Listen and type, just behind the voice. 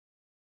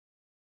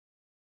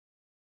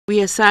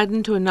We are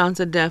saddened to announce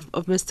the death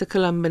of Mr.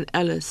 Columban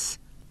Ellis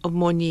of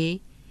Mornier,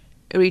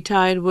 a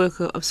retired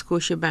worker of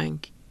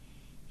Scotiabank.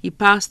 He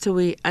passed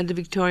away at the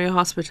Victoria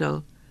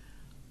Hospital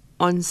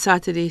on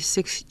Saturday,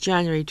 6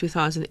 January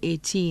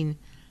 2018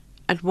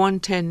 at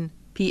 1:10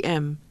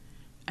 p.m.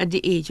 at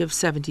the age of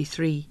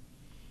 73.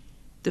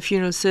 The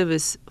funeral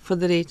service for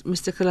the late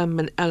Mr.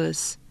 Columban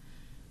Ellis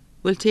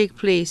will take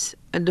place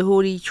at the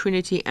Holy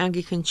Trinity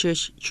Anglican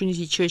Church,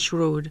 Trinity Church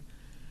Road,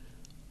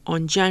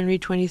 on January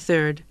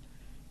 23,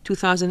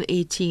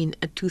 2018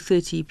 at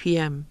 2:30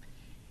 p.m.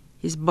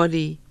 His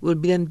body will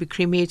then be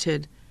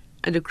cremated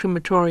at the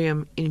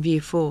crematorium in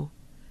Vieux-Fort.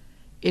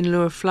 In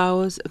lieu of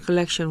flowers, a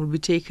collection will be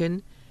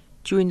taken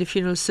during the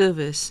funeral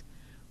service,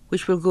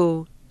 which will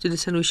go to the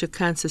St. Lucia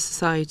Cancer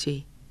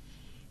Society.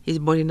 His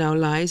body now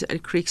lies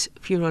at Crick's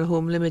Funeral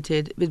Home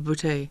Limited,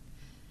 Vide-Bouteille.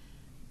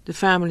 The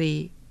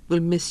family will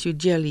miss you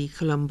dearly,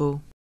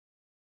 Colombo.